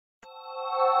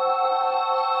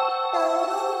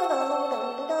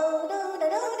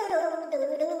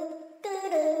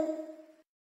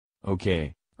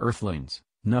Okay, Earthlings,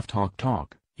 enough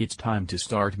talk. It's time to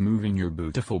start moving your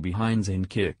beautiful behinds and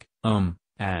kick,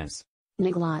 ass.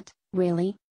 Niglot,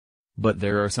 really? But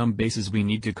there are some bases we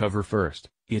need to cover first.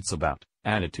 It's about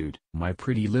attitude, my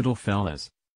pretty little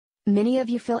fellas. Many of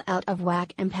you feel out of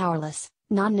whack and powerless,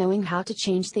 not knowing how to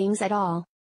change things at all.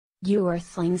 You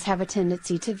Earthlings have a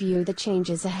tendency to view the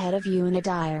changes ahead of you in a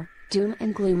dire, doom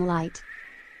and gloom light.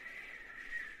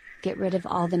 Get rid of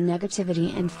all the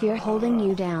negativity and fear holding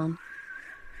you down.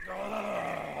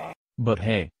 But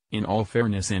hey, in all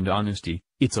fairness and honesty,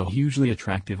 it's a hugely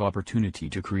attractive opportunity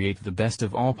to create the best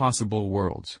of all possible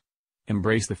worlds.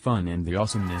 Embrace the fun and the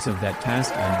awesomeness of that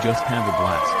task and just have a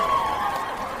blast.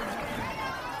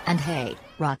 And hey,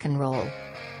 rock and roll.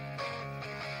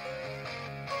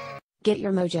 Get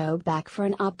your mojo back for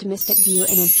an optimistic view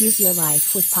and infuse your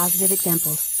life with positive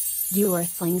examples. You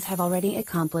Earthlings have already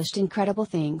accomplished incredible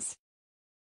things.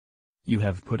 You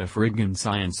have put a friggin'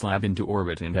 science lab into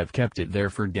orbit and have kept it there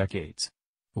for decades.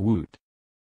 Woot.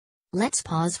 Let's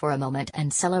pause for a moment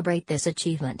and celebrate this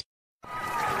achievement.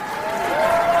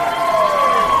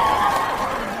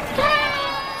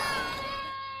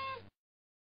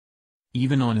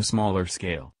 Even on a smaller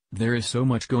scale, there is so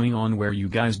much going on where you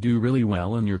guys do really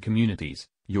well in your communities.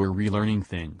 You're relearning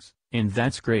things, and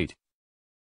that's great.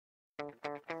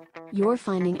 You're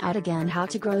finding out again how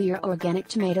to grow your organic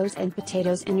tomatoes and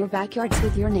potatoes in your backyards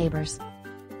with your neighbors.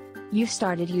 You've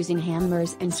started using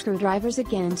hammers and screwdrivers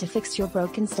again to fix your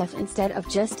broken stuff instead of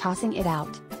just tossing it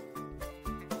out.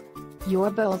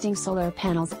 You're building solar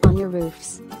panels on your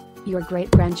roofs. Your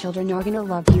great-grandchildren are gonna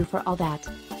love you for all that.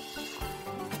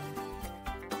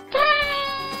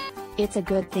 It's a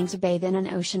good thing to bathe in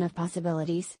an ocean of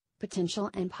possibilities, potential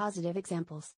and positive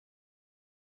examples.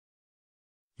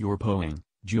 You're poing,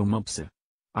 Jumupsa.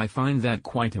 I find that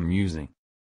quite amusing.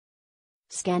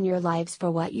 Scan your lives for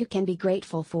what you can be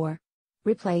grateful for.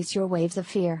 Replace your waves of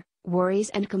fear, worries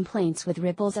and complaints with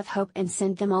ripples of hope and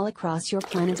send them all across your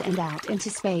planet and out into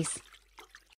space.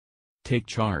 Take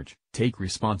charge, take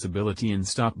responsibility and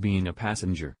stop being a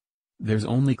passenger. There's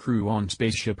only crew on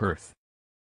Spaceship Earth.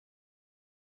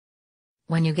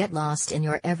 When you get lost in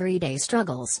your everyday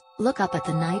struggles, look up at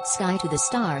the night sky to the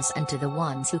stars and to the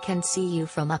ones who can see you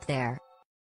from up there.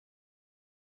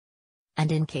 And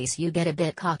in case you get a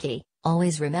bit cocky,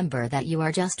 always remember that you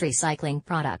are just recycling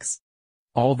products.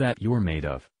 All that you're made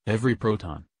of, every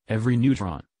proton, every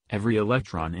neutron, every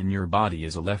electron in your body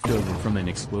is a leftover from an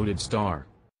exploded star.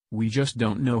 We just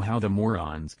don't know how the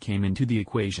morons came into the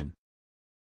equation.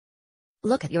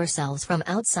 Look at yourselves from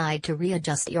outside to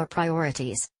readjust your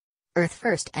priorities. Earth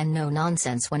first and no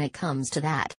nonsense when it comes to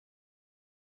that.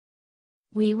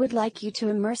 We would like you to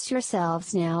immerse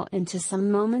yourselves now into some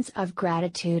moments of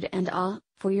gratitude and awe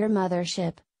for your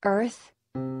mothership, Earth.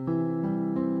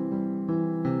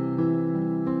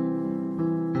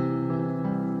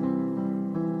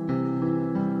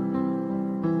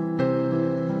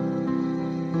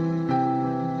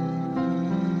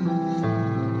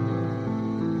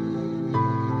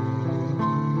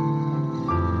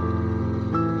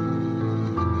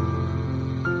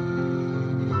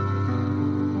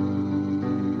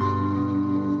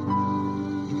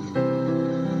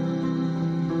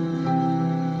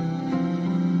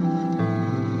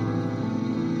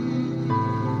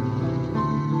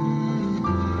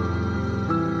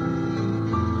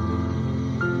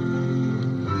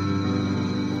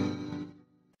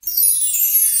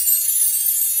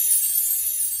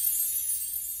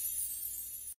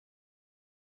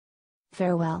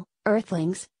 Farewell,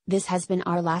 Earthlings, this has been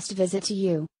our last visit to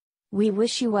you. We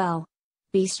wish you well.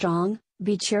 Be strong,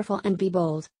 be cheerful and be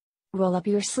bold. Roll up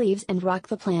your sleeves and rock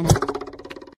the planet.